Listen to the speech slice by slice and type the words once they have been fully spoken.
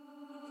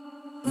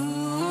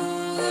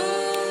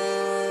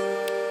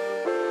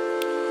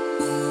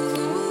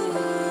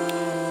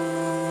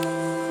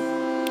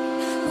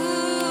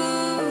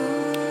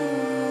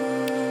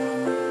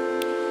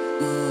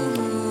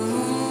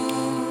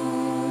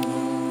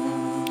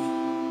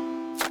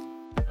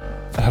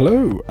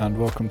Hello and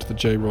welcome to the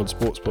JROD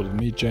Sports Pod with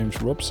me,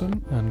 James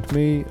Robson. And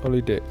me,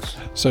 Ollie Dix.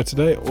 So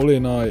today, Ollie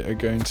and I are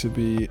going to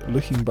be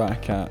looking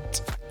back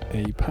at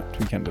a packed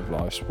weekend of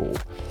live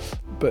sport,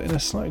 but in a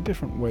slightly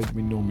different way than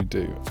we normally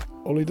do.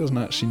 Ollie doesn't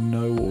actually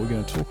know what we're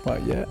going to talk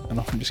about yet, and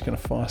I'm just going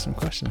to fire some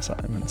questions at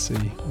him and see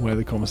where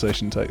the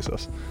conversation takes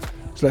us.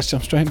 So let's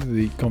jump straight into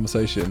the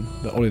conversation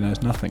that Ollie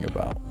knows nothing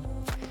about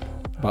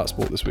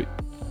sport this week.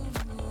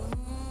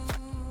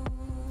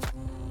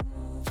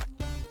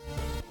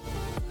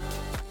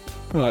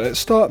 Right, let's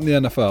start in the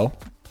NFL.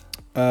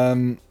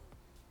 A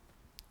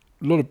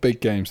lot of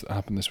big games that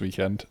happened this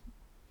weekend.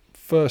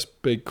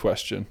 First big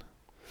question.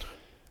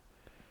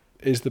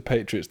 Is the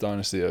Patriots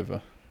dynasty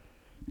over?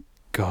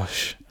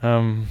 Gosh.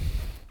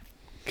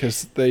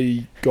 Because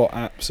they got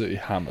absolutely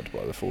hammered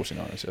by the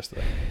 49ers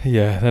yesterday.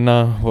 Yeah, they're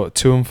now,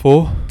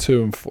 2-4?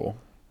 2-4.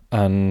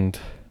 And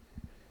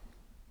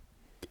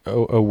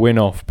a win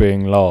off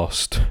being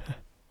last.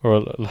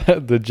 Or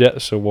the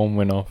Jets are one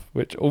win off,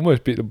 which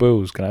almost beat the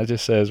Bulls, can I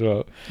just say as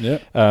well? Yeah.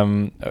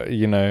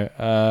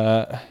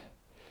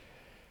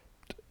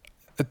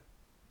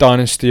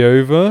 Dynasty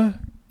over?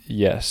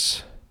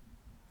 Yes.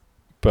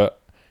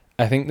 But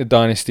I think the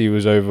dynasty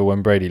was over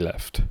when Brady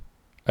left.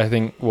 I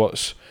think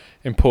what's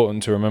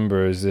important to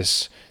remember is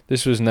this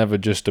was never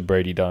just a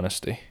Brady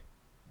dynasty.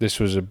 This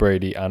was a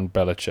Brady and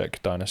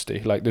Belichick dynasty.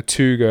 Like, the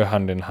two go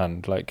hand in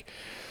hand. Like,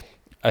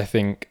 I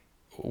think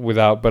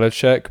without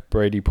Belichick,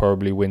 Brady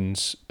probably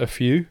wins a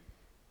few.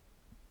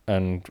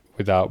 And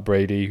without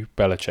Brady,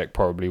 Belichick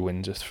probably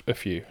wins a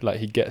few.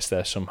 Like, he gets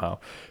there somehow.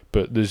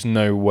 But there's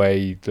no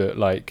way that,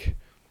 like,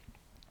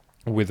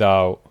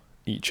 without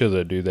each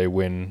other do they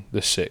win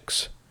the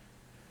 6.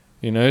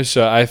 You know?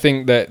 So I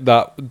think that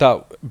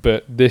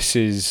but this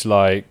is,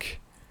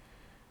 like,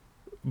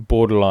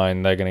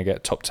 borderline they're going to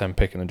get top 10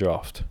 pick in the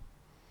draft.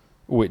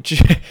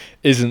 Which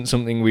isn't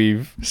something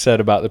we've said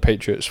about the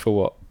Patriots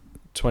for,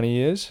 20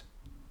 years?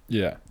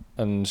 Yeah.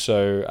 And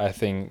so I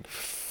think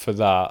for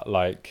that,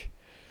 like,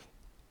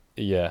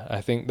 yeah,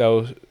 I think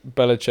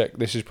Belichick,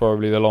 this is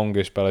probably the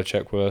longest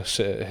Belichick will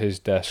sit at his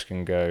desk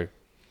and go,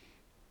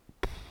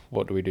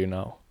 what do we do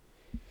now?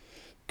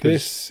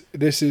 This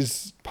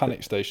is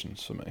panic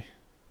stations for me.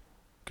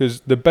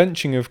 Because the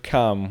benching of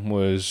Cam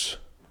was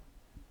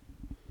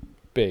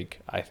big,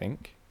 I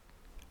think.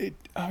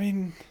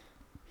 I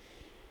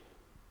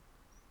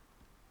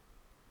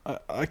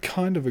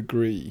kind of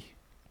agree,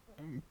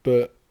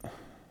 but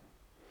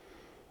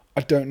I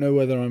don't know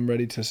whether I'm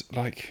ready to,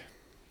 like...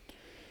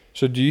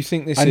 So do you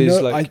think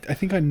I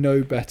think I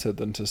know better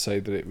than to say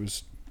that it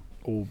was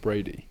all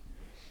Brady.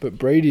 But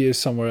Brady is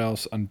somewhere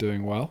else and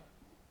doing well.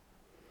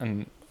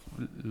 And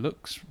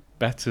looks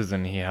better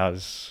than he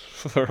has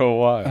for a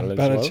while. And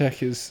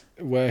Belichick is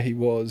where he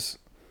was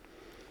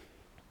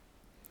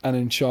and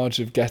in charge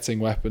of getting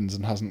weapons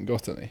and hasn't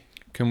got any.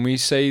 Can we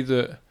say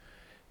that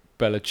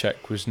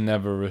Belichick was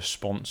never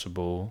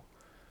responsible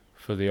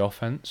for the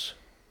offense?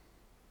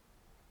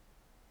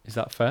 Is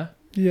that fair?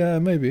 Yeah,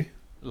 maybe.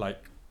 Like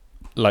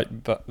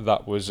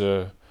that was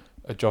a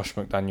Josh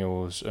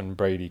McDaniels and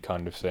Brady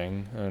kind of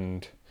thing,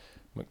 and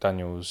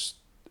McDaniels,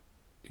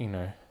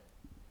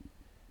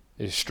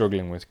 is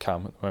struggling with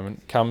Cam at the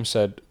moment. Cam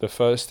said, the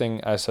first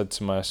thing I said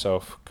to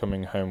myself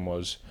coming home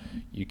was,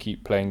 you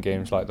keep playing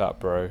games like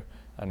that, bro,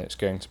 and it's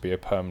going to be a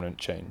permanent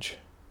change.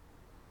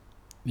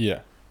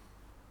 Yeah.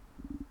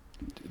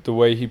 The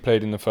way he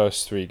played in the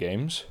first 3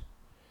 games,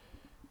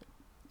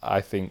 I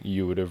think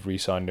you would have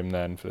re-signed him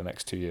then for the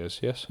next 2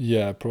 years, yes?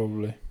 Yeah,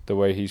 probably. The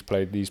way he's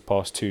played these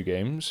past 2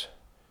 games,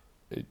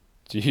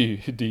 do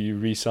you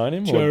re-sign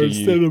him?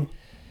 JROD,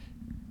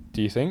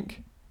 do you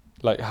think?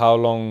 Like, how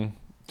long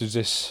does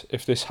this,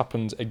 if this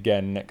happens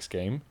again next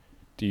game,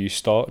 do you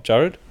start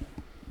JROD?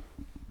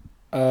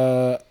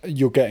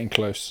 You're getting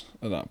close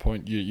at that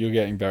point. You're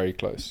getting very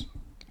close.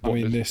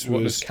 What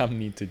does Cam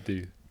need to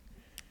do?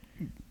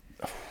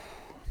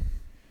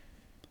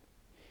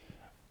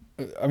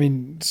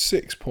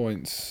 6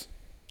 points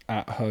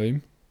at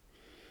home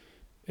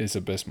is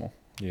abysmal.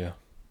 Yeah.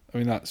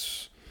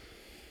 That's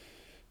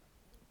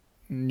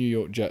New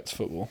York Jets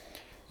football.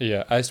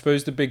 Yeah, I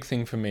suppose the big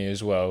thing for me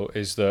as well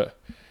is that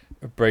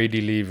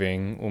Brady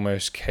leaving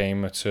almost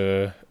came at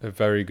a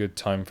very good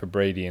time for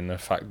Brady, in the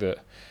fact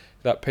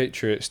that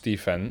Patriots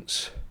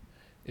defense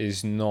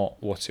is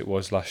not what it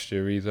was last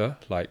year either.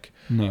 Like,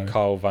 no.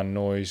 Kyle Van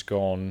Noy's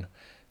gone.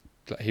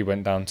 He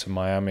went down to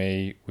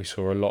Miami. We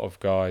saw a lot of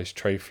guys.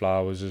 Trey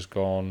Flowers has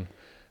gone.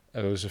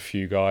 There was a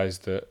few guys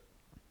that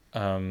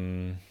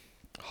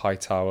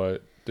Hightower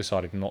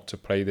decided not to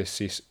play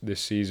this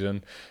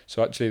season.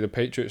 So actually the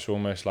Patriots were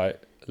almost like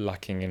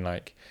lacking in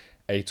like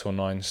 8 or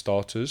 9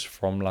 starters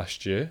from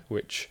last year,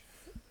 which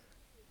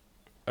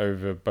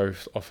over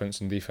both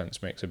offense and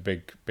defense makes a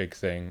big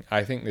thing.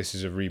 I think this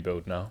is a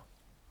rebuild now.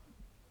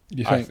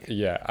 You think?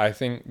 I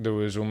think there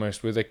was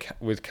almost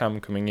with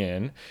Cam coming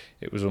in,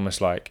 it was almost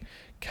like,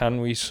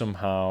 can we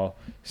somehow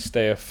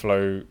stay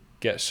afloat,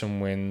 get some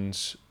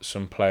wins,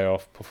 some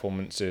playoff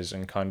performances,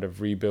 and kind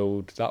of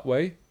rebuild that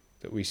way?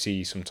 That we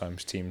see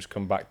sometimes teams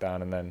come back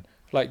down and then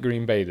Like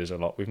Green Bay, there's a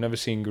lot. We've never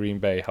seen Green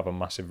Bay have a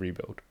massive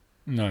rebuild,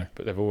 No.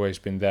 but they've always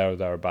been there or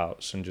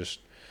thereabouts, and just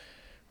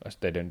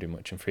they don't do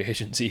much in free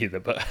agency either.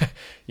 But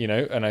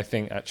and I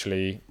think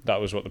actually that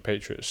was what the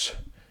Patriots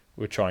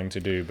were trying to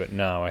do. But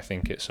now I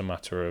think it's a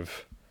matter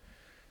of,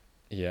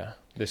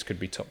 this could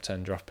be top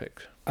 10 draft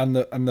pick. And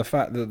the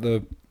fact that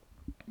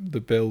the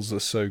Bills are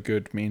so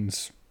good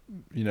means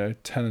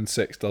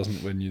 10-6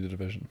 doesn't win you the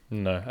division.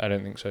 No, I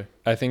don't think so.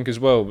 I think as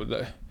well,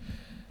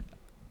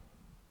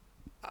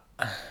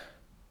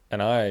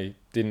 and I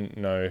didn't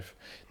know if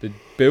the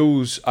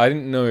Bills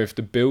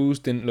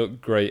didn't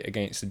look great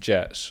against the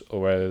Jets,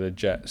 or whether the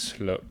Jets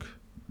look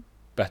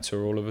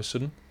better all of a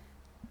sudden.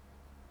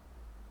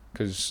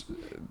 Because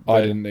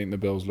I didn't think the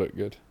Bills looked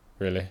good.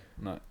 Really?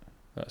 No.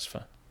 That's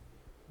fair.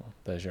 Well,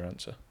 there's your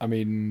answer. I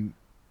mean,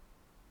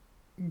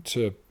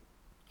 to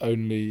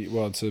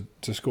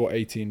score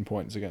 18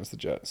 points against the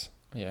Jets,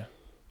 yeah,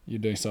 you're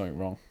doing something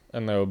wrong.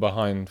 And they were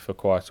behind for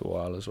quite a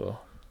while as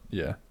well.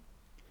 Yeah.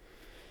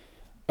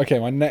 Okay,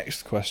 my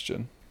next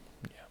question.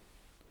 Yeah.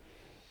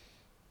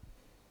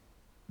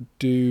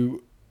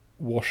 Do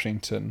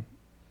Washington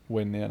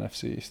win the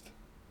NFC East?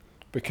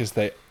 Because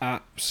they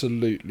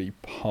absolutely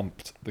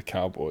pumped the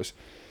Cowboys.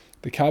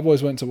 The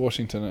Cowboys went to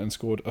Washington and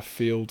scored a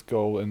field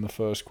goal in the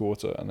first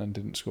quarter and then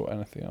didn't score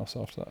anything else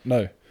after that.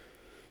 No.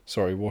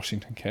 Sorry,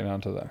 Washington came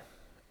down to that.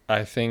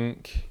 I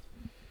think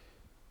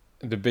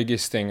the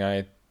biggest thing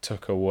I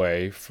took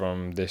away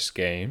from this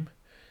game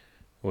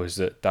was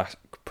that Dak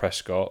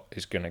Prescott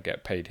is going to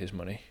get paid his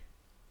money.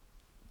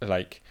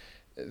 Big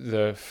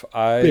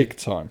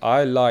time.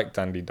 I liked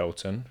Andy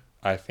Dalton.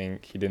 I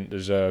think he didn't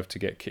deserve to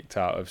get kicked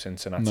out of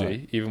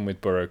Cincinnati, even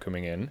with Burrow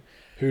coming in.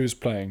 Who's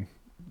playing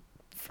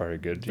very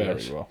good,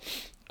 very yes. well.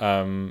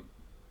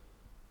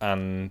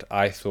 And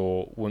I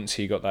thought once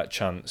he got that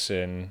chance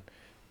in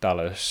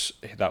Dallas,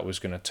 that was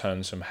going to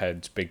turn some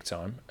heads big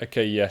time.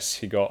 Okay, yes,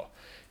 he got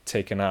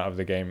taken out of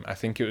the game. I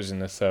think it was in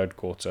the third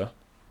quarter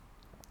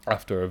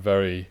after a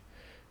very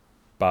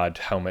bad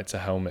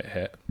helmet-to-helmet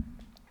hit.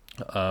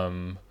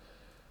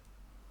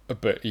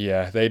 But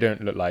yeah, they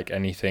don't look like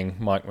anything.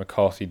 Mike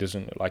McCarthy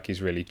doesn't look like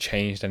he's really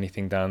changed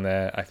anything down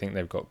there. I think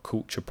they've got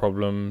culture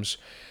problems.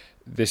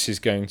 This is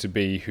going to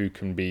be who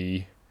can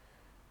be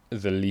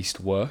the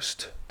least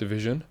worst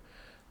division.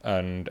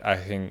 And I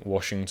think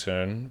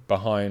Washington,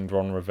 behind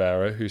Ron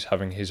Rivera, who's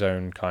having his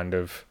own kind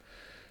of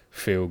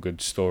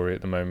feel-good story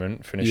at the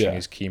moment, finishing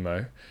his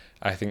chemo,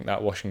 I think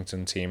that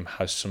Washington team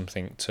has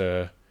something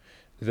to...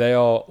 They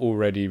are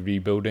already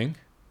rebuilding,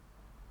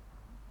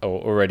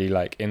 or already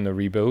in the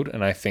rebuild,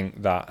 and I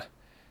think that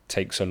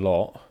takes a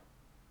lot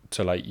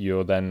to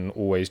you're then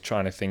always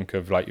trying to think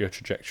of your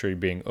trajectory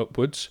being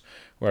upwards,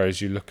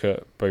 whereas you look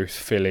at both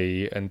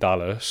Philly and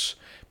Dallas,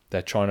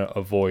 they're trying to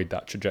avoid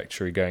that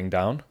trajectory going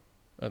down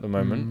at the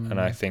moment,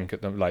 and I think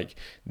at them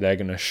they're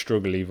going to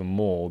struggle even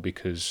more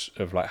because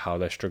of how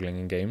they're struggling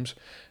in games,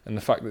 and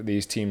the fact that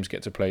these teams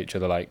get to play each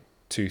other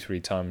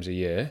 2-3 times a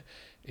year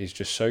is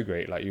just so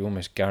great. You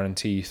almost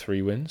guarantee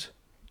 3 wins.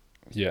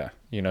 Yeah.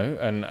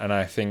 And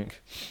I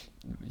think,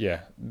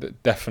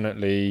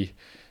 definitely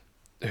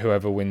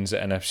whoever wins the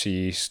NFC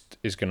East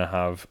is going to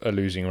have a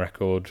losing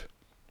record.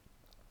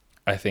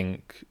 I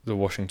think the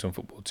Washington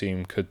football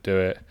team could do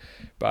it,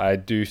 but I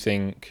do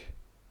think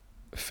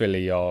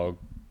Philly are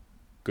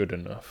good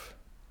enough.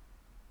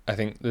 I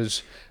think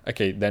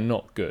they're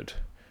not good,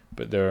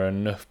 but there are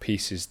enough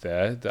pieces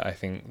there that I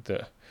think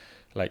that,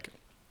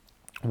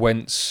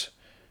 Wentz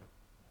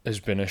has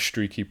been a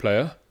streaky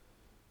player,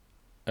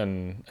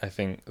 and I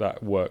think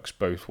that works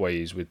both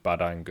ways with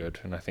bad and good,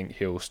 and I think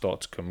he'll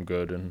start to come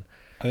good. And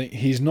I think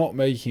he's not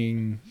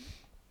making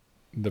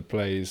the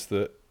plays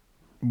that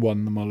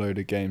won them a load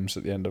of games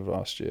at the end of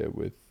last year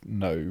with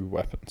no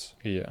weapons.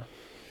 Yeah.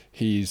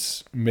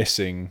 He's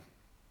missing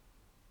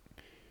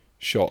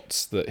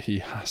shots that he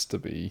has to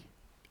be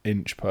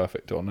inch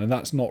perfect on, and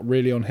that's not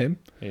really on him.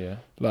 Yeah.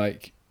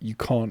 You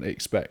can't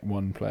expect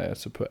one player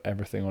to put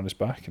everything on his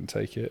back and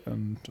take it.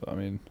 And I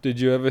mean, did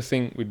you ever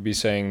think we'd be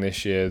saying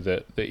this year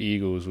that the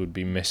Eagles would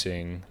be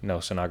missing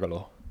Nelson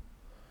Aguilar?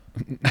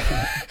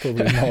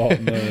 Probably not.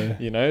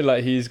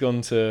 No. He's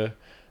gone to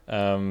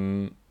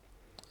the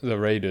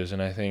Raiders, and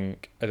I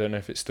don't know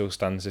if it still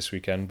stands this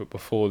weekend, but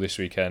before this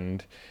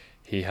weekend,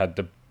 he had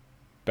the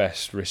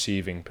best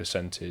receiving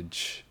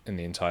percentage in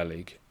the entire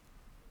league.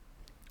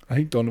 I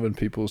think Donovan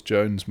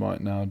Peoples-Jones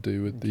might now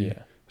do with the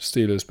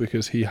Steelers,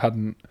 because he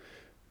hadn't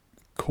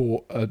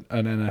caught an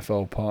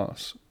NFL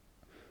pass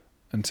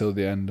until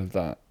the end of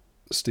that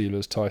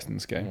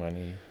Steelers-Titans game. When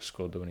he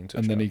scored the winning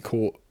touchdown. And then he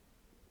caught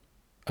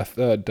a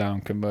third down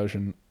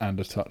conversion and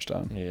a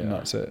touchdown. Yeah. And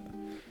that's it.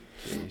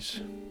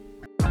 Jeez.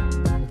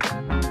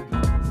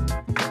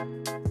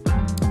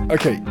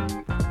 Okay,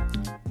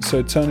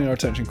 so turning our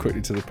attention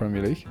quickly to the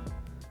Premier League.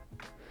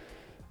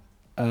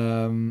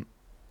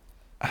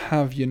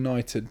 Have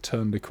United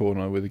turned a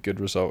corner with a good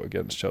result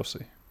against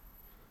Chelsea?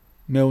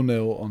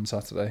 0-0 on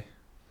Saturday.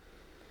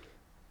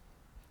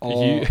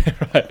 Right.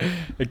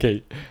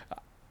 Okay.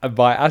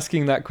 By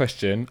asking that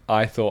question,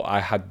 I thought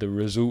I had the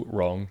result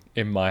wrong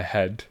in my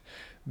head,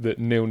 that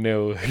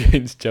 0-0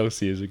 against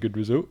Chelsea is a good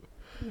result?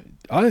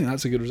 I think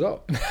that's a good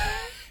result.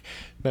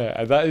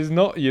 No, that is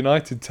not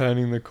United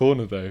turning the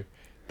corner though.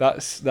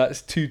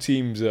 That's two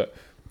teams that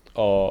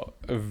are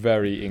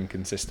very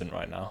inconsistent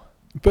right now.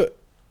 But,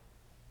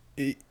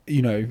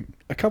 you know,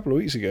 a couple of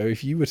weeks ago,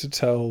 if you were to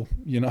tell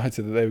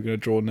United that they were going to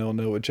draw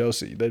 0-0 with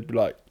Chelsea, they'd be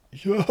like,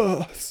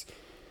 yes.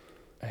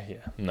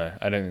 Yeah, no,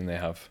 I don't think they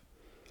have.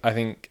 I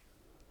think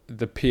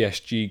the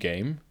PSG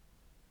game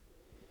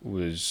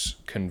was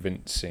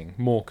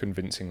more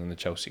convincing than the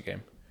Chelsea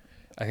game.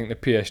 I think the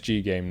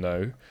PSG game,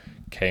 though,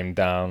 came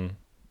down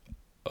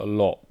a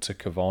lot to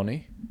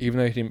Cavani. Even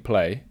though he didn't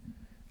play,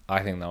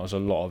 I think that was a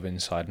lot of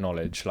inside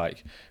knowledge.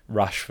 Like,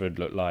 Rashford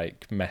looked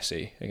like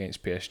Messi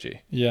against PSG.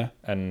 Yeah.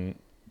 And,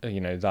 you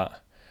know,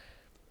 that...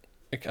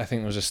 I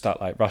think there was a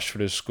stat like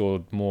Rashford has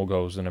scored more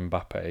goals than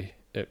Mbappe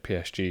at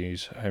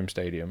PSG's home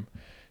stadium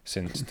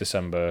since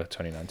December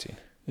 2019.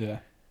 Yeah.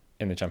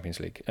 In the Champions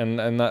League. And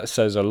that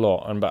says a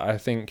lot. But I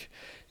think,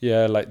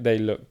 yeah, like they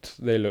looked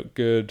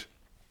good.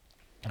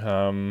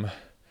 But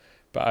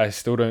I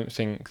still don't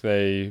think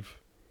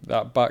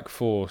that back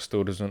four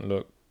still doesn't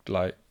look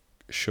like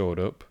shored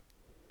up.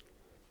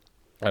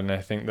 And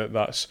I think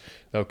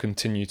they'll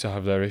continue to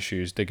have their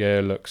issues. De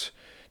Gea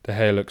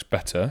looks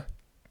better,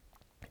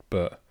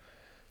 but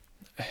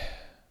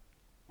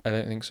I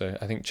don't think so.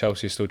 I think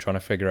Chelsea is still trying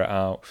to figure it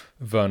out.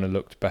 Werner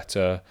looked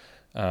better.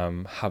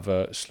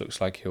 Havertz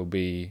looks like he'll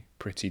be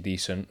pretty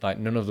decent. Like,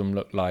 none of them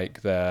look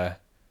like they're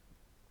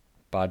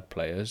bad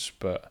players,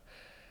 but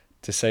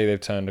to say they've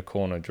turned a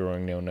corner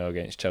drawing 0-0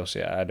 against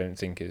Chelsea, I don't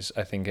think is.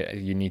 I think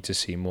you need to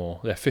see more.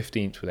 They're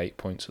 15th with 8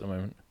 points at the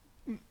moment.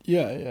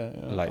 Yeah.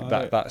 Like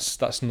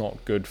that's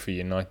not good for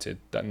United.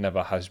 That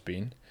never has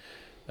been.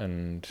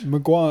 And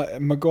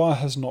Maguire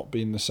has not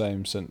been the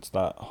same since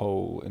that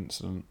whole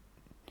incident.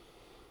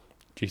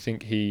 Do you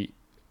think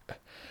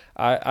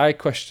I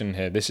question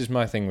here. This is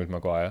my thing with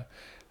Maguire.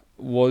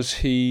 Was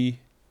he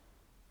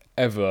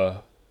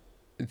ever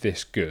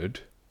this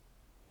good?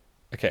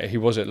 Okay, he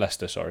was at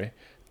Leicester, sorry.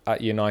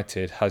 At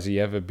United, has he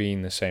ever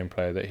been the same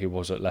player that he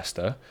was at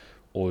Leicester?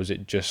 Or is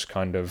it just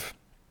kind of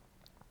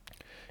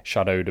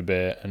shadowed a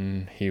bit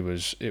and it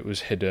was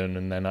hidden,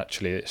 and then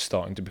actually it's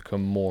starting to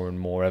become more and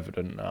more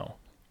evident now?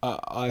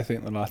 I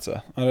think the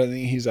latter. I don't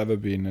think he's ever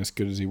been as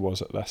good as he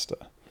was at Leicester,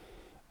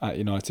 at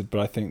United, but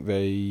I think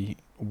they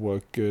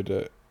were good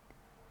at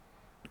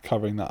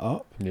covering that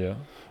up. Yeah.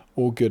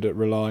 Or good at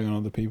relying on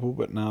other people,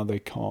 but now they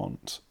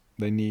can't.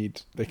 They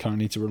kind of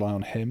need to rely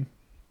on him,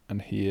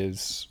 and he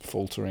is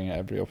faltering at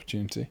every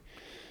opportunity.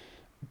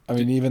 I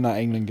mean, even that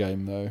England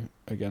game though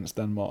against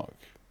Denmark.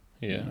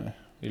 Yeah, you know,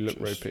 he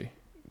looked ropey.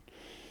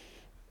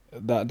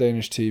 That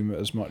Danish team,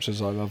 as much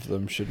as I love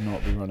them, should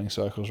not be running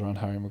circles around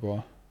Harry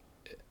Maguire.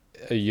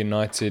 Are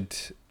United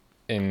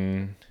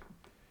in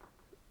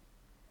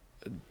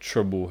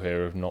trouble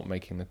here of not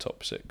making the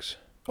top six?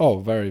 Oh,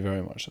 very,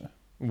 very much so.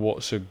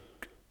 What's a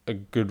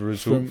good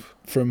result?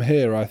 From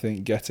here, I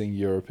think getting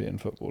European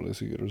football is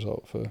a good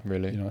result for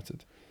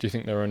United. Do you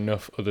think there are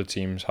enough other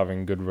teams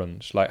having good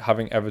runs? Like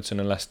having Everton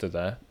and Leicester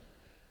there,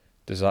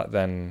 does that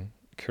then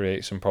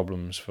create some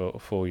problems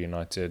for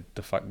United,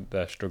 the fact that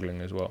they're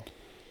struggling as well?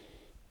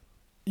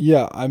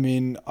 Yeah, I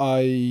mean,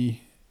 I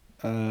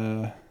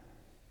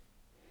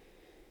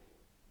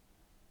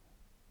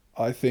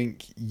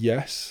think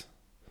yes,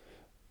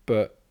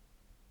 but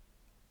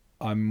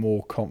I'm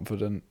more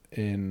confident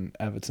in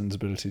Everton's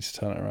ability to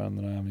turn it around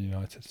than I am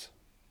United's.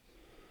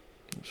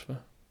 That's fair.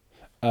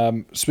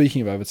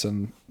 Speaking of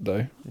Everton,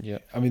 though, yeah,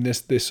 I mean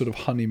this sort of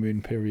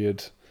honeymoon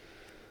period,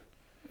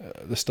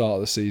 the start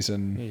of the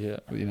season,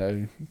 you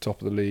know,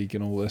 top of the league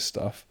and all this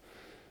stuff,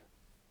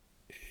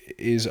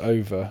 is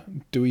over.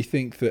 Do we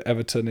think that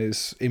Everton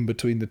is in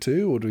between the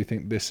two, or do we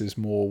think this is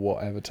more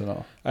what Everton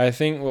are? I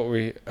think what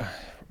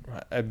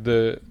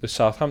the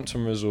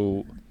Southampton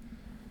result,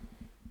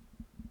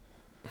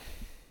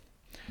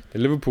 the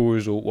Liverpool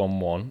result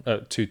 1-1,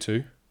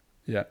 2-2.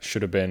 Yeah,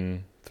 should have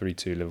been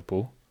 3-2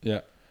 Liverpool.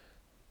 Yeah.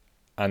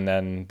 And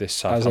then this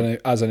Southampton,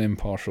 as an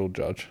impartial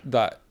judge,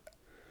 that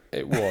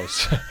it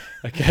was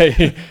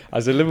okay.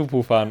 As a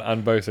Liverpool fan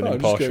and both an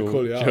impartial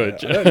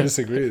judge, I don't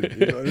disagree with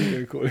you. I'm just going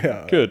to call you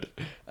out. Good.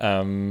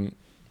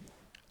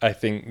 I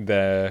think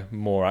they're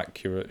more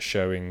accurate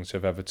showings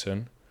of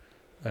Everton,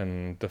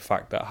 and the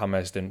fact that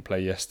James didn't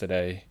play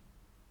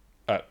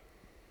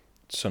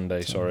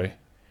Sunday. Sorry,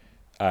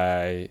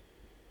 I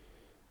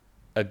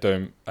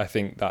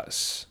think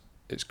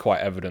it's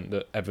quite evident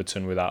that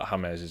Everton without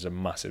James is a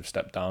massive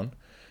step down,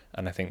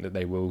 and I think that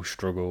they will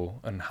struggle,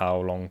 and how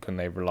long can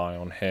they rely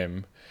on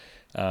him?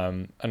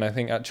 And I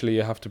think actually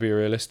you have to be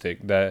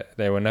realistic.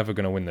 They were never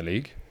going to win the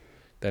league.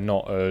 They're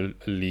not a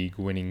league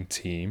winning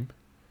team.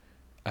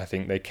 I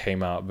think they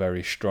came out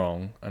very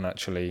strong, and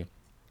actually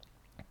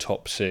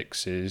top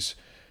six is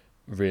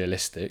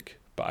realistic,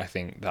 but I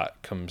think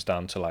that comes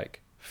down to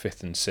like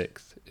 5th and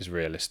 6th is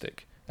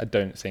realistic. I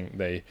don't think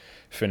they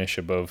finish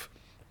above.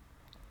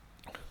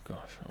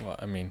 Well,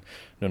 I mean,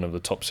 none of the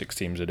top 6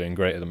 teams are doing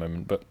great at the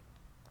moment, but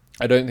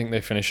I don't think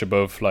they finish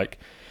above like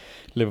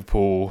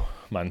Liverpool,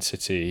 Man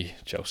City,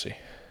 Chelsea,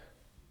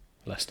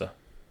 Leicester.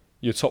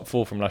 Your top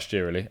 4 from last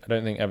year, really. I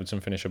don't think Everton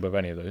finish above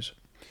any of those.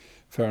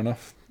 Fair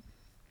enough.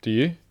 Do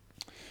you?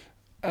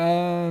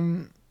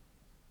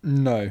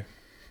 No.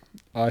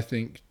 I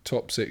think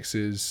top 6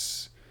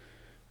 is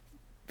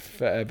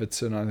for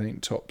Everton. I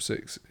think top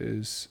 6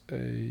 is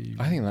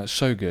I think that's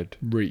so good.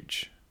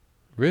 reach.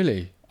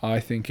 Really? I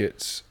think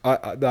it's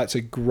that's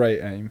a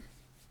great aim.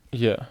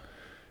 Yeah.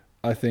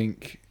 I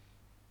think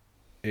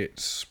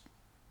it's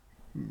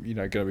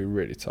going to be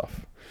really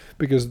tough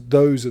because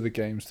those are the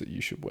games that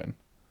you should win.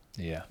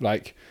 Yeah.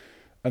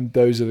 And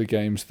those are the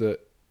games that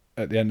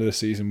at the end of the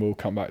season will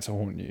come back to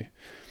haunt you.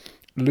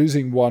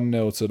 Losing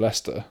 1-0 to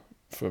Leicester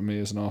for me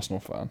as an Arsenal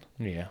fan.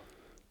 Yeah.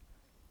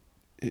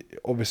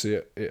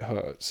 Obviously it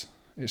hurts.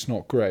 It's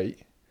not great,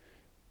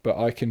 but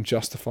I can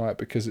justify it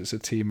because it's a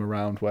team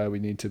around where we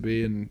need to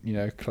be, and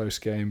close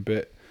game,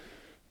 bit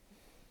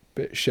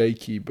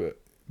shaky,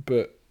 but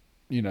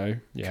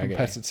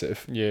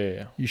competitive.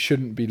 Yeah. You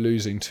shouldn't be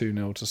losing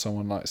 2-0 to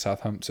someone like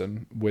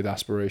Southampton with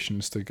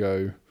aspirations to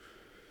go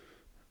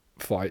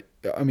fight.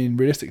 I mean,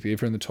 realistically,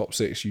 if you're in the top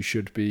 6, you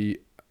should be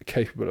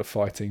capable of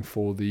fighting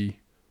for the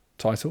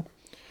title.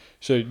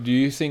 So do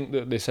you think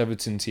that this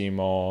Everton team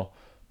are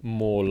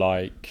more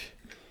like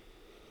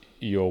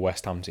your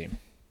West Ham team?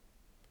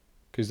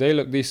 Because they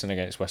look decent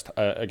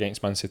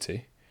against Man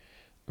City,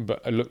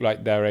 but it look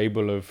like they're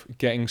able of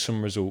getting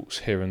some results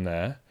here and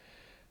there.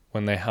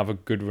 When they have a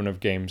good run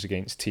of games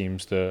against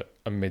teams that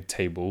are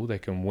mid-table, they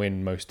can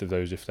win most of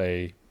those if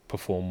they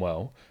perform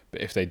well.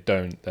 But if they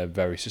don't, they're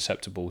very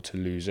susceptible to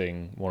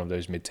losing one of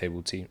those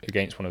mid-table teams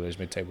against one of those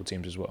mid-table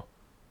teams as well.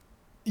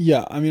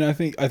 Yeah, I mean, I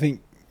think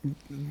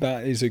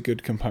that is a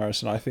good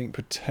comparison. I think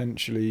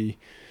potentially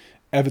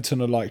Everton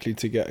are likely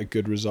to get a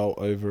good result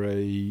over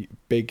a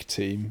big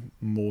team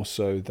more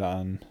so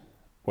than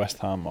West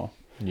Ham are.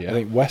 Yeah. I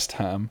think West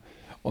Ham,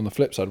 on the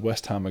flip side,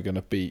 West Ham are going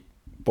to beat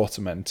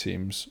bottom end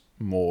teams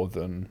more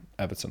than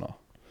Everton are.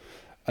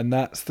 And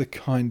that's the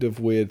kind of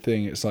weird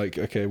thing. It's like,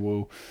 okay,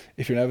 well,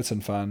 if you're an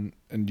Everton fan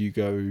and you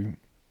go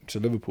to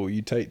Liverpool,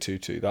 you take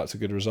 2-2. That's a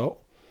good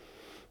result.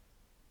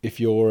 If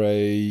you're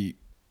a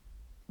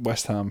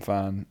West Ham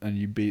fan and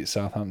you beat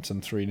Southampton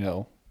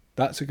 3-0,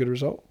 that's a good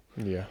result.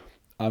 Yeah.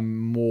 I'm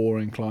more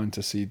inclined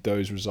to see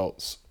those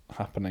results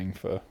happening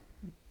for,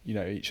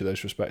 each of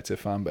those respective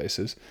fan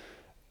bases,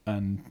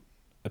 and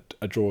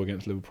a draw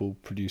against Liverpool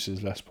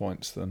produces less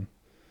points than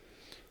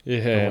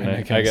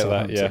I get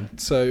that. Yeah.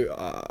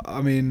 So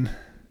I mean,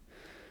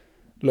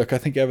 look, I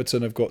think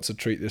Everton have got to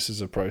treat this as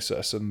a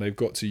process, and they've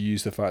got to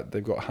use the fact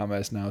they've got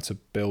James now to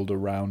build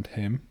around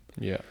him.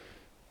 Yeah.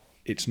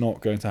 It's not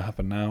going to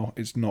happen now.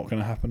 It's not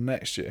going to happen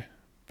next year.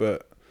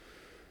 But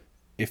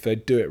if they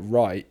do it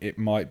right, it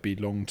might be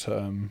long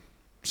term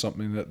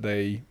something that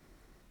they,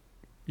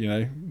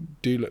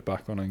 do look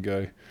back on and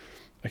go,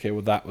 okay,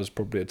 well, that was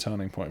probably a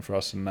turning point for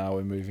us, and now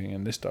we're moving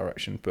in this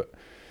direction. But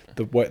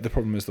the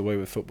problem is the way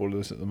with football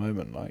is at the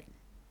moment. Like,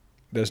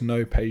 there's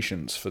no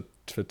patience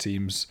for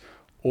teams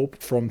or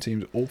from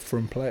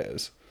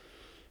players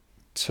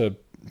to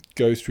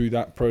go through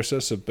that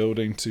process of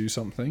building to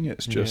something.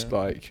 It's just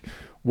like,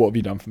 what have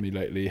you done for me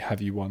lately?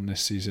 Have you won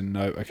this season?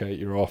 No. Okay,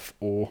 you're off.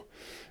 Or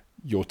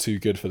you're too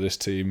good for this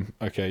team.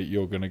 Okay,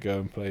 you're going to go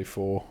and play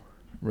for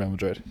Real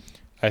Madrid.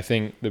 I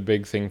think the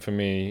big thing for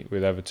me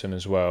with Everton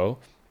as well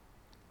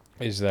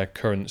is their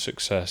current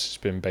success has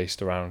been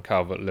based around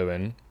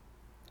Calvert-Lewin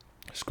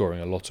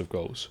scoring a lot of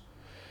goals.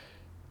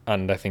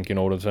 And I think in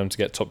order for them to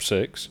get top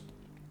 6,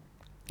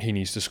 he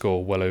needs to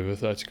score well over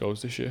 30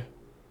 goals this year.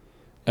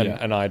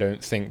 And I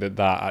don't think that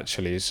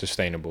actually is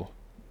sustainable.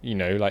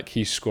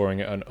 He's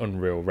scoring at an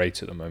unreal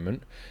rate at the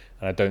moment,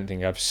 and I don't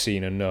think I've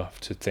seen enough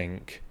to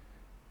think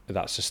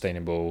that's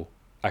sustainable.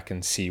 I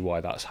can see why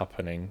that's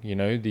happening.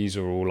 These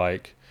are all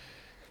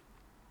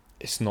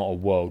it's not a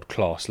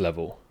world-class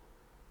level.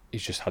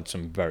 He's just had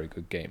some very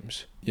good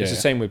games. It's the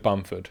same with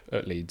Bamford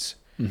at Leeds.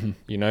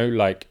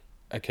 Mm-hmm.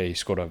 Okay, he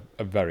scored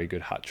a very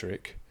good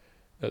hat-trick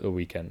at the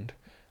weekend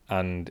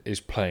and is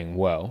playing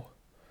well,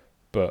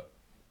 but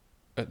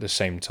at the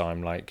same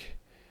time,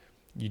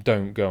 you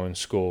don't go and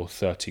score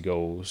 30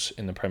 goals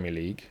in the Premier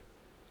League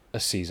a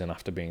season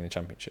after being in the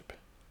Championship.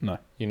 No.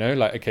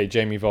 Okay,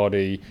 Jamie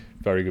Vardy,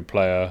 very good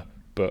player,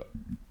 but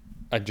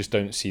I just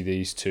don't see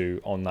these two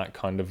on that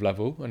kind of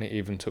level, and it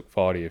even took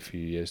Vardy a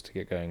few years to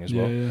get going as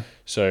well. Yeah.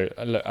 So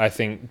look, I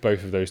think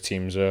both of those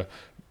teams are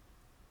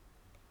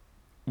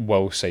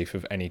well safe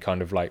of any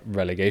kind of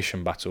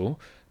relegation battle,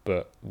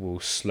 but will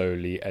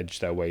slowly edge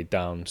their way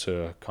down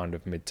to a kind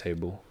of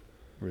mid-table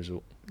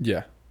result.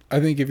 Yeah. I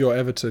think if you're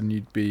Everton,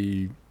 you'd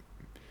be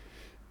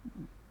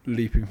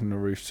leaping from the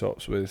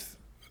rooftops with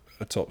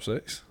a top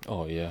 6.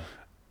 Oh, yeah.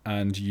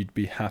 And you'd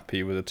be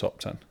happy with a top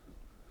 10.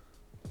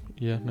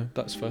 Yeah, no,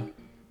 that's fair.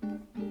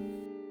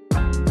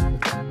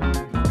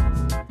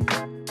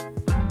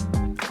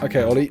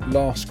 Okay, Ollie,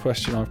 last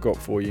question I've got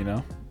for you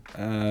now.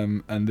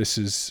 And this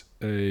is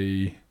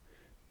a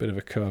bit of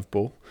a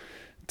curveball.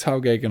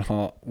 Tal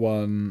Gegenhardt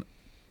won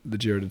the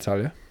Giro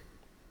d'Italia.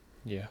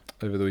 Yeah.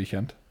 Over the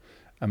weekend.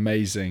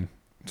 Amazing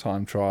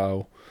time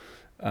trial.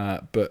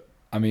 But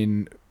I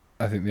mean,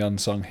 I think the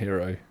unsung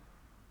hero.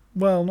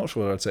 Well, not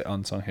sure what I'd say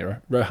unsung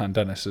hero. Rohan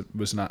Dennis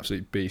was an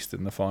absolute beast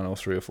in the final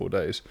 3 or 4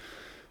 days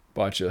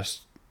by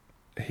just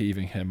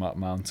heaving him up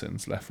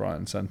mountains left, right,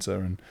 and centre,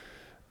 and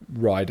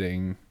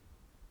riding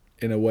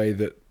in a way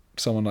that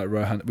someone like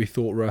Rohan, we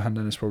thought Rohan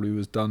Dennis probably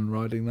was done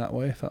riding that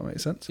way, if that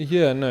makes sense.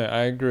 Yeah, no,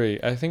 I agree.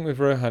 I think with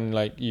Rohan,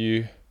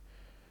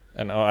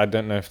 and I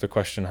don't know if the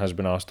question has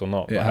been asked or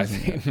not, but I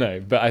think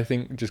no. But I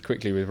think just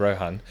quickly with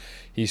Rohan,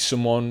 he's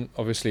someone,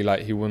 obviously,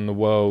 like, he won the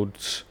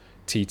World's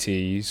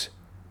TTs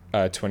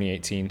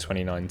 2018,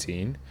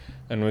 2019,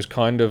 and was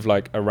kind of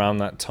like around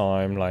that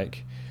time,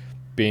 like,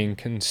 being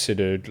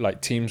considered,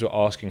 like, teams were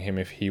asking him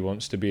if he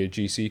wants to be a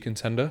GC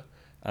contender,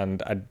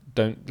 and I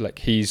don't, like,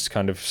 he's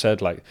kind of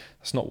said, like,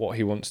 that's not what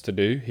he wants to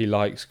do. He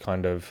likes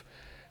kind of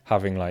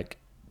having like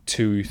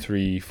 2,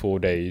 3, 4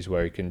 days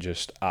where he can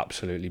just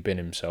absolutely bin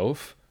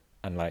himself,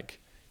 and like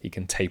he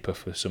can taper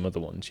for some other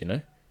ones, you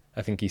know.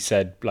 I think he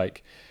said,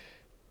 like,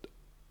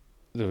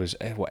 there was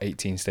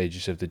 18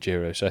 stages of the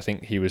Giro, so I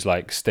think he was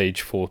like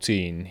stage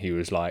 14, he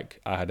was like,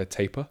 I had a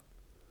taper.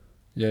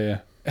 Yeah.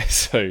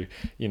 So,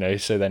 you know,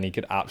 so then he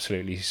could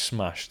absolutely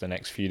smash the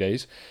next few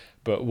days.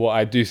 But what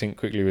I do think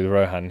quickly with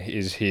Rohan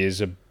is he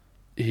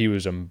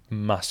was a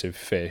massive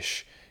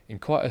fish in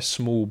quite a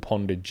small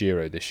ponded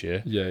Giro this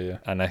year. Yeah.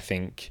 And I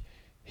think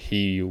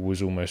he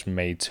was almost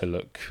made to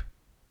look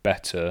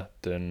better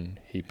than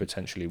he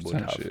potentially would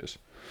have. Is.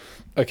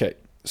 Okay,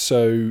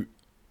 so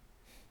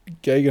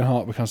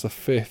Geoghegan becomes the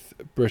 5th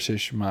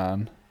British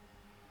man.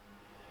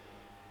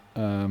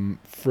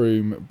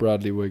 Froome,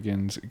 Bradley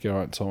Wiggins,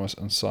 Geraint Thomas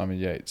and Simon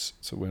Yates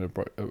to win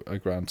a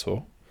Grand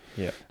Tour.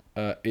 Yeah.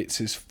 It's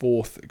his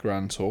 4th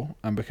Grand Tour,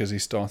 and because he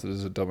started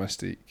as a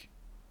domestique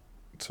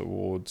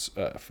towards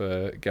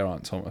for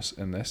Geraint Thomas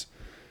in this,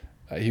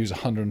 he was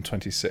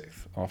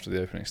 126th after the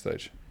opening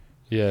stage.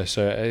 Yeah,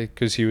 so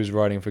because he was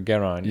riding for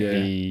Geraint,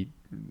 he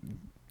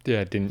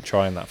didn't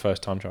try in that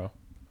first time trial.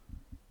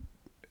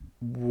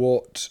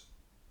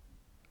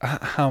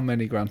 How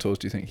many Grand Tours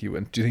do you think he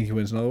wins? Do you think he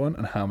wins another one?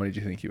 And how many do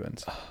you think he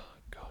wins? Oh,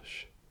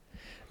 gosh.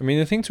 I mean,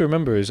 the thing to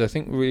remember is I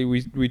think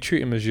we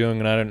treat him as young,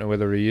 and I don't know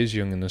whether he is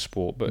young in the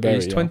sport, but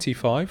he's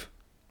 25.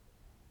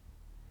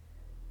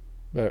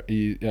 I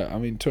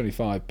mean,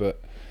 25,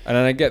 but... And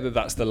then I get that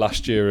that's the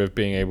last year of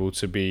being able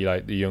to be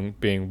like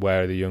being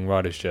wear the young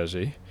riders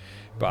jersey,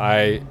 but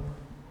I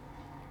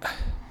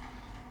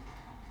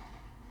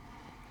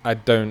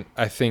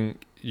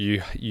think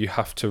you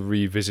have to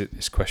revisit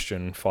this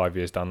question 5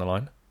 years down the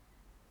line.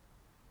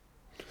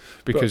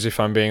 Because if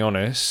I'm being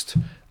honest,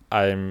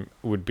 I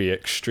would be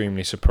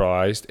extremely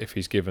surprised if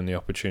he's given the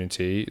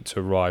opportunity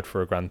to ride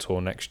for a Grand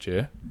Tour next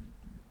year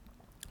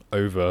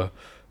over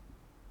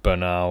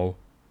Bernal,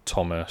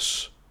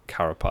 Thomas,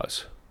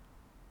 Carapaz.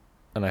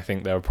 And I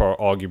think there are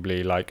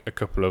arguably like a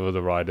couple of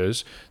other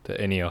riders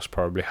that Ineos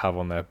probably have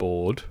on their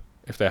board,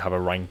 if they have a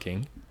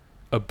ranking,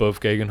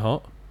 above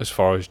Geoghegan as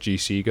far as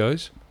GC go.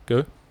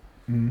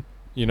 Mm.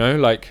 You know,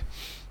 like,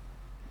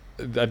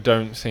 I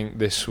don't think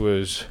this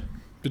was...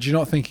 But do you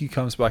not think he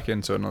comes back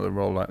into another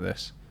role like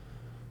this,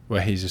 where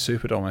he's a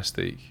super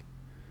domestique?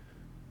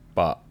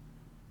 But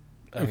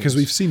because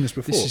we've seen this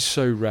before. This is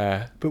so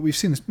rare. But we've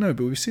seen this. No,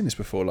 but we've seen this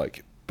before.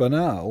 Like,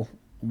 Bernal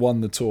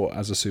won the Tour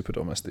as a super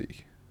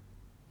domestique.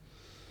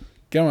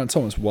 Geraint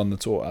Thomas won the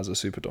Tour as a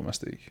super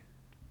domestique.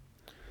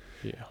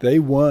 Yeah. They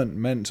weren't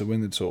meant to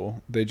win the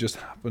Tour. They just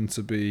happened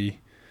to be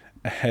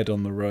ahead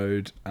on the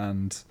road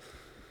and,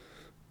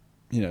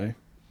 you know,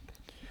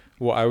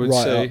 what I would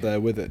right say up there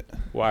with it.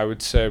 What I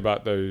would say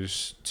about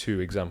those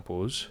two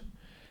examples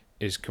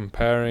is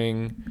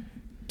comparing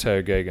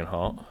Tao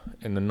Geoghegan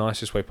in the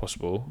nicest way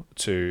possible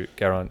to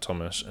Geraint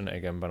Thomas and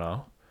Egan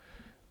Bernal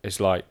is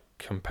like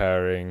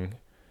comparing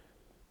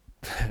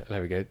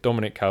there we go,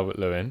 Dominic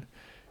Calvert-Lewin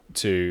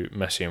to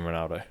Messi and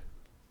Ronaldo.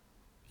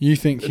 You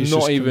think he's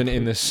not even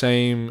in the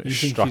same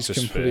stratosphere?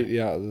 He's completely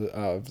out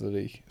of the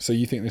league. So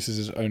you think this is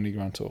his only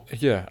Grand Tour?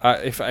 Yeah.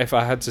 If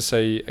I had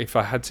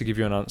to give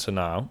you an answer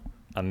now,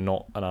 and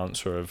not an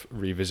answer of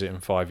revisit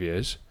in 5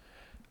 years,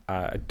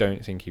 I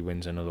don't think he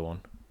wins another one.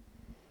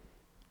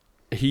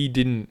 He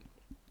didn't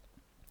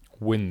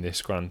win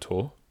this Grand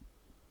Tour.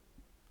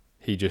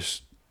 He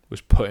just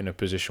was put in a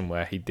position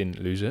where he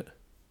didn't lose it.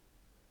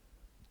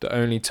 The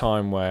only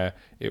time where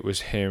it was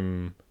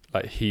him,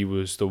 like, he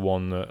was the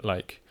one that,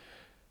 like,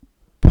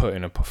 put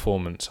in a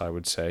performance, I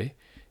would say,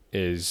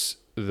 is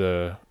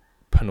the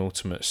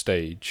penultimate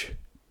stage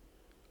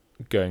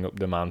going up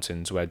the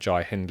mountains where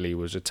Jai Hindley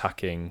was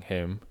attacking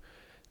him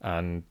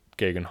and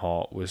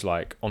Geoghegan was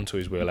like onto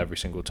his wheel every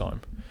single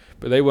time.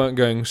 But they weren't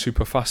going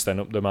super fast then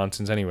up the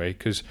mountains anyway,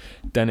 because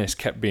Dennis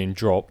kept being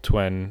dropped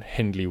when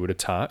Hindley would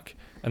attack,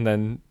 and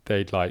then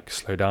they'd like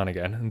slow down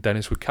again and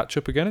Dennis would catch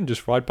up again and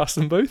just ride past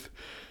them both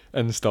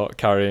and start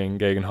carrying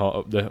Geoghegan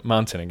up the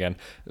mountain again.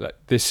 Like,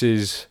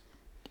 this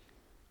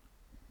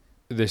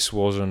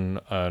wasn't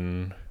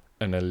an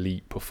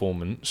elite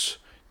performance.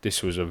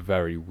 This was a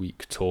very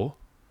weak tour.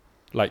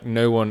 Like,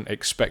 no one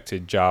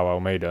expected João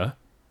Almeida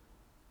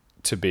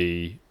to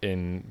be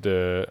in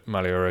the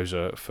Maglia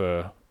Rosa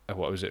for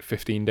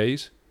 15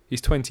 days.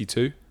 He's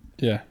 22.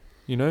 Yeah.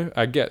 You know,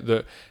 I get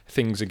that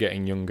things are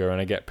getting younger, and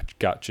I get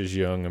Pogacar's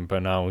young and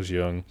Bernal's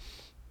young,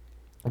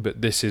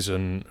 but this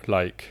isn't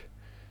like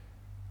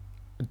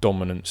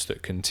dominance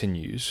that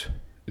continues.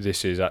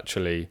 This is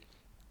actually,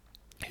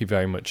 he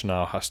very much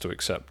now has to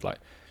accept, like,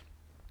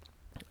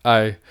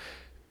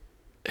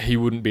 he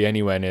wouldn't be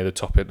anywhere near the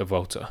top at the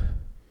Vuelta.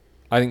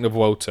 I think the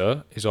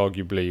Vuelta is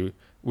arguably,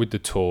 with the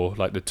Tour,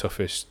 like the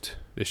toughest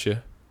this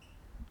year.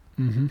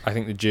 Mm-hmm. I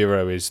think the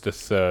Giro is the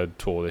third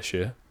Tour this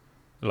year.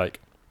 Like,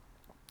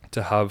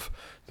 to have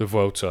the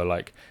Vuelta,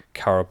 like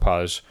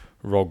Carapaz,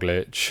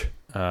 Roglic,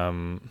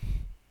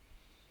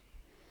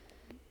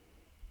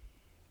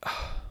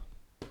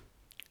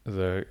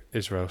 the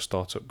Israel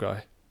startup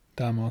guy,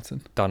 Dan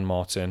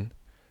Martin,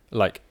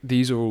 like,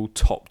 these are all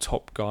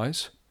top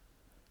guys,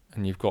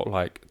 and you've got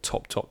like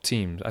top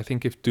teams. I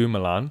think if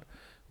Dumoulin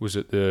was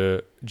at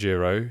the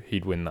Giro,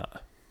 he'd win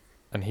that,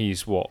 and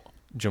he's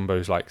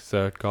Jumbo's like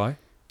third guy.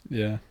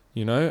 Yeah.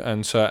 You know,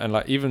 and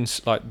like even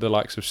like the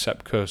likes of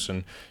Sepp Kuss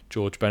and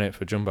George Bennett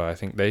for Jumbo, I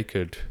think they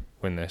could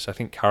win this. I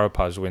think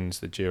Carapaz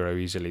wins the Giro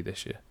easily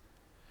this year.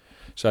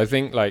 So I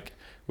think, like,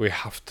 we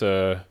have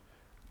to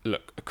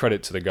look,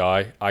 credit to the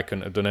guy. I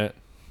couldn't have done it,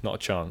 not a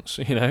chance.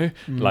 You know,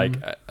 like,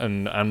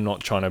 and I'm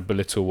not trying to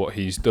belittle what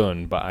he's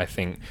done, but I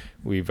think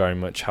we very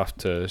much have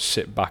to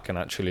sit back and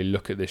actually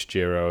look at this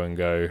Giro and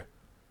go,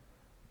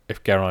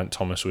 if Geraint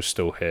Thomas was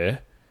still here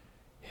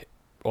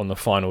on the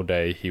final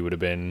day, he would have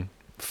been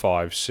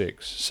 5,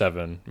 6,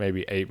 7,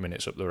 maybe 8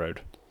 minutes up the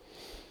road.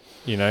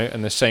 You know,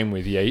 and the same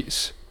with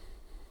Yates.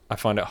 I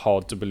find it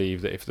hard to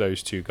believe that if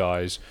those two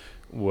guys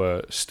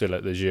were still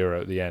at the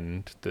Giro at the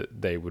end,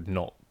 that they would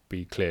not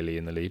be clearly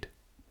in the lead.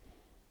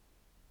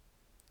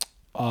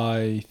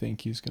 I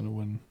think he's going to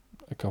win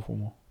a couple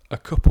more. A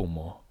couple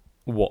more?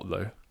 What,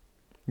 though?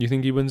 You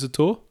think he wins a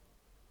Tour?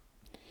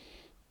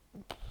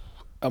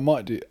 I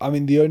might do. I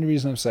mean, the only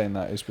reason I'm saying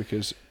that is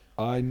because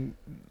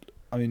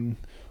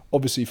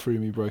obviously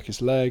Froome broke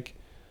his leg.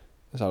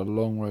 He's had a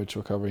long road to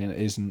recovery and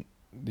isn't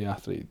the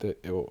athlete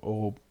that,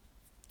 or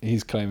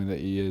he's claiming that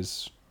he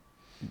is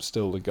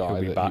still the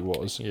guy that he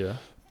was. Yeah.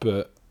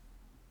 But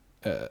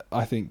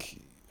I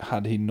think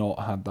had he not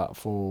had that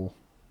fall,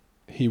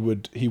 he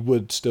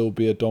would still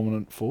be a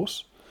dominant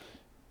force.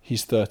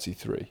 He's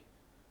 33.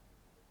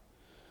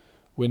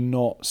 We're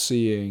not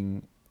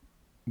seeing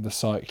the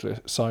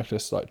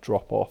cyclists like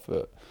drop off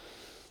at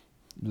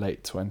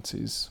late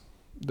 20s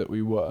that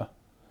we were.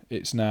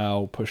 It's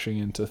now pushing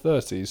into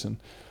 30s, and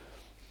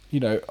you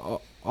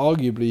know,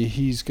 arguably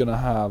he's going to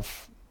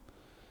have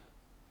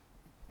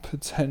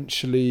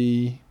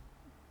potentially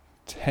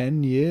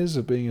 10 years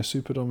of being a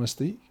super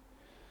domestique,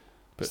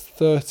 but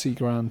 30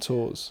 Grand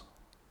Tours.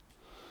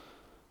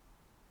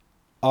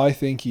 I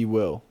think he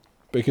will,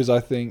 because I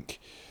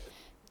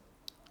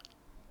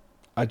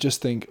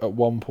just think at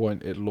one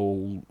point it'll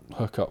all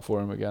hook up for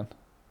him again.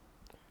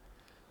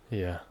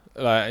 Yeah.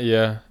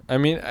 Yeah. I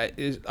mean,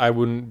 I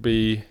wouldn't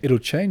be... It'll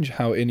change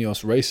how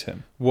Ineos race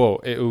him. Well,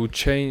 it will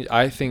change...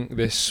 I think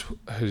this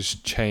has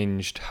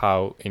changed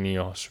how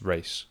Ineos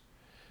race.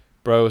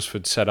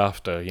 Brailsford said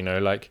after, you know,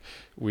 like,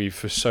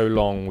 for so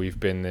long we've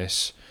been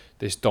this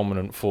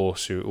dominant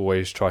force who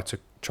always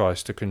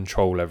tries to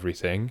control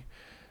everything,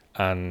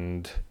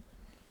 and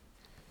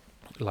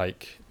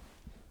like,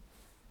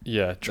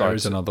 yeah,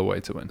 there's another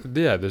way to win.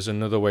 Yeah, there's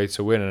another way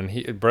to win,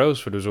 and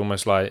Brailsford was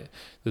almost like,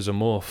 there's a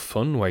more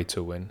fun way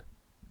to win.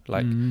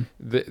 Like,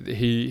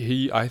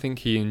 I think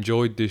he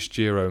enjoyed this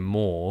Giro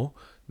more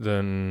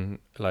than,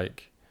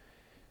 like,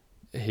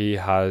 he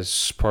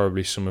has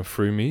probably some of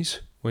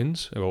Froome's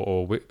wins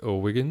or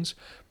Wiggins,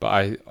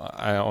 but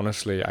I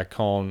honestly, I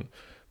can't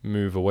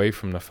move away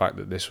from the fact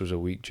that this was a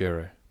weak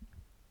Giro,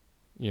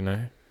 you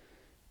know,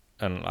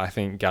 and I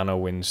think Ganna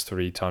wins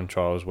 3 time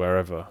trials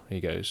wherever he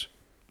goes.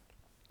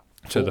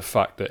 To the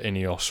fact that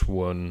Ineos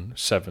won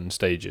 7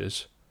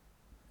 stages.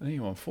 I think he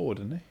won 4,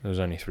 didn't he? There was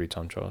only 3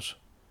 time trials.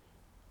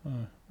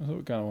 Oh, I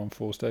thought Ganna won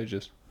 4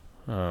 stages.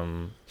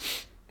 You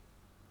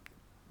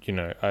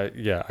know,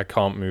 I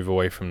can't move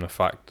away from the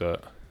fact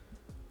that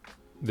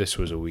this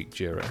was a weak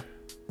Giro.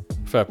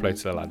 Fair play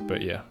to the lad,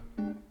 but yeah.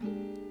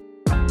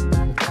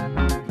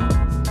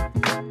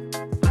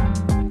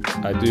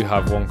 I do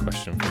have one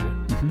question for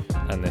you,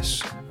 and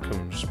this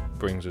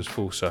brings us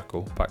full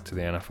circle back to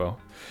the NFL.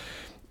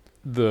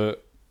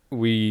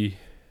 We,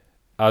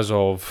 as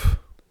of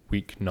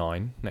week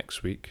 9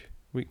 next week,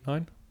 week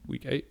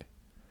 8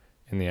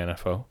 in the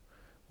NFL,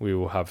 we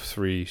will have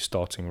 3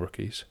 starting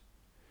rookies.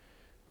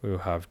 We will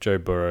have Joe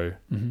Burrow,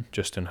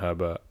 Justin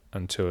Herbert,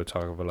 and Tua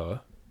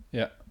Tagovailoa.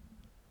 Yeah.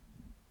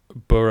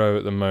 Burrow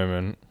at the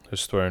moment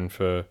has thrown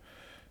for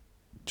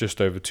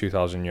just over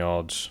 2,000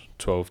 yards,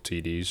 12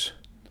 TDs.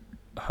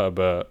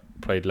 Herbert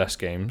played less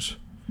games,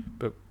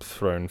 but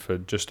thrown for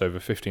just over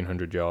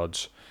 1,500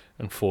 yards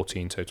and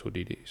 14 total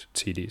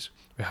TDs.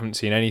 We haven't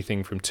seen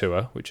anything from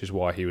Tua, which is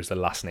why he was the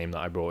last name that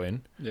I brought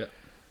in. Yeah.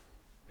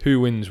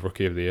 Who wins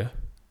Rookie of the Year?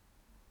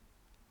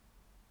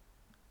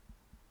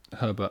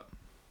 Herbert.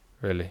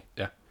 Really?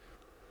 I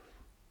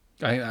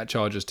think that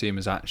Chargers team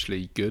is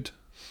actually good,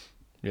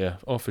 Yeah.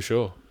 Oh, for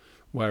sure.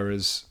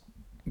 whereas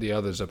the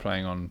others are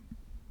playing on.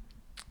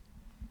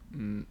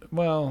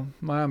 Well,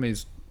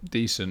 Miami's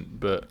decent,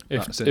 but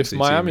that Cincy If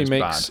Miami team is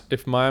makes bad.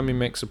 if Miami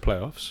makes the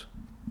playoffs,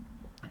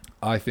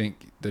 I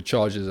think the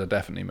Chargers are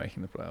definitely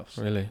making the playoffs.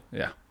 really.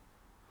 Yeah,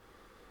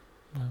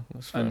 Well,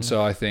 that's fair and enough.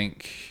 so I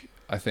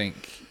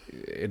think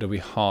it'll be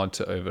hard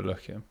to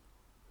overlook him.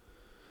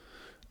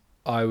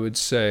 I would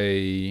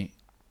say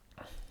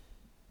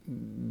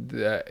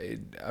that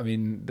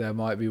there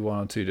might be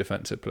one or two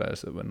defensive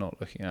players that we're not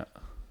looking at.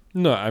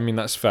 No, I mean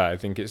that's fair. I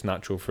think it's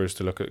natural for us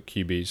to look at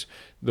QBs.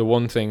 The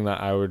one thing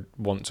that I would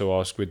want to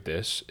ask with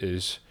this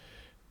is,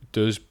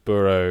 does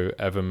Burrow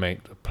ever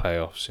make the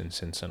playoffs in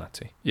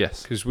Cincinnati?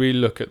 Yes. Because we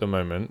look at the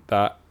moment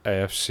that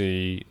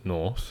AFC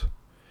North,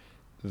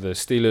 the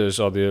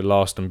Steelers are the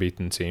last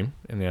unbeaten team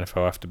in the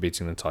NFL after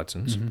beating the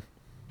Titans. Mm-hmm.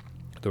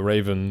 The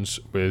Ravens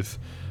with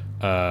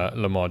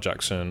Lamar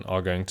Jackson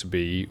are going to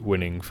be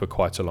winning for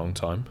quite a long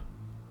time.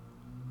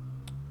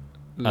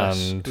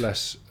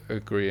 Less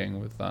agreeing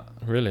with that.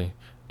 Really?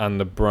 And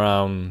the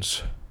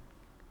Browns,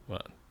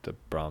 well, the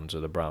Browns are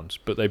the Browns,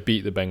 but they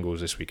beat the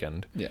Bengals this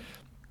weekend. Yeah.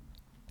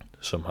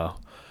 Somehow.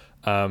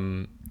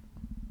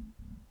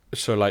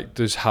 So like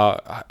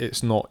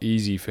it's not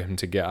easy for him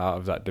to get out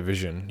of that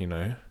division, you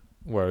know.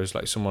 Whereas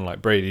like someone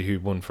like Brady who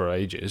won for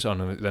ages, I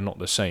know they're not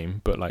the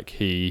same, but like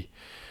he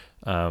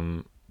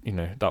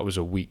that was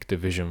a weak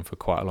division for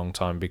quite a long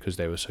time because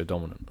they were so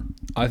dominant.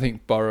 I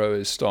think Burrow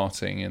is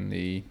starting in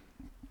the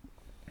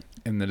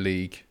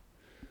league.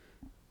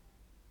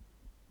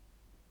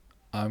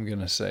 I'm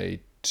gonna say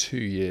 2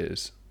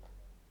 years,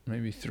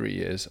 maybe 3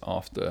 years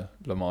after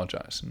Lamar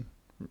Jackson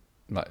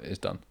is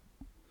done.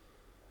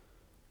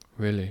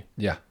 Really?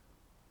 Yeah.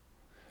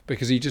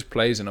 Because he just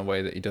plays in a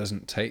way that he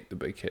doesn't take the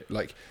big hit.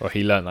 Like, Well,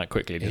 he learned that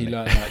quickly, didn't he? he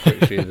learned that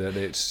quickly that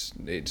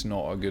it's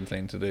not a good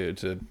thing to do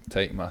to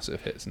take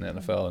massive hits in the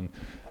NFL, and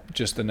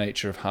just the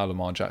nature of how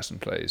Lamar Jackson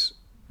plays,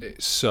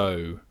 it's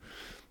so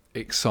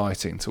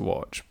exciting to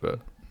watch, but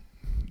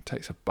it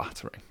takes a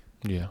battering.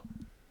 Yeah.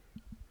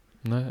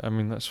 No, I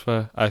mean, that's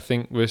fair. I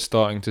think we're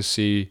starting to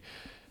see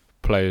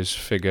players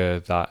figure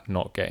that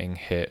not getting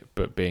hit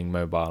but being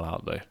mobile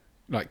out though.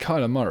 Like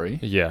Kyler Murray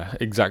Yeah,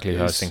 exactly who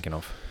I was thinking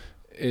of.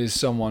 is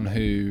someone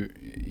who,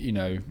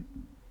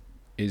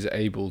 is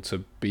able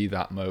to be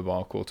that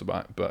mobile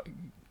quarterback but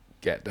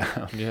get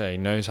down. Yeah, he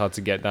knows how to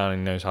get down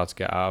and knows how to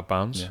get out of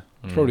bounds. Yeah.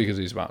 Probably because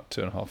he's about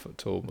 2.5 foot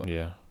tall. But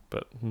Yeah,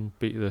 but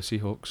beat the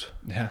Seahawks.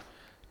 yeah,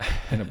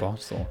 in a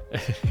barnstorm.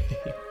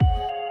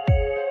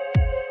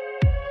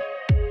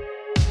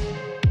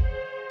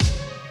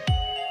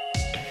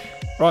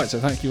 Right, so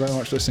thank you very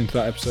much for listening to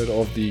that episode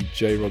of the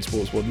JROD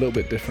Sports World. A little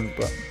bit different,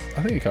 but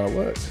I think it kind of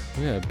worked.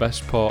 Yeah,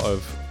 best part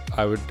of,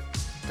 I would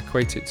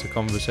equate it to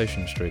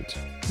Conversation Street.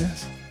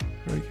 Yes,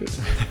 very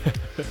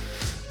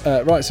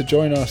good. Right, so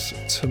join us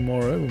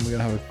tomorrow when we're going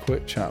to have a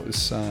quick chat with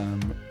Sam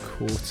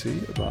Corti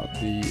about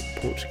the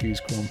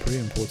Portuguese Grand Prix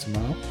in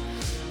Portimao.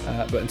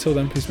 But until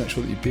then, please make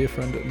sure that you be a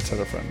friend and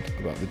tell a friend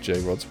about the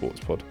JROD Sports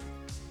Pod.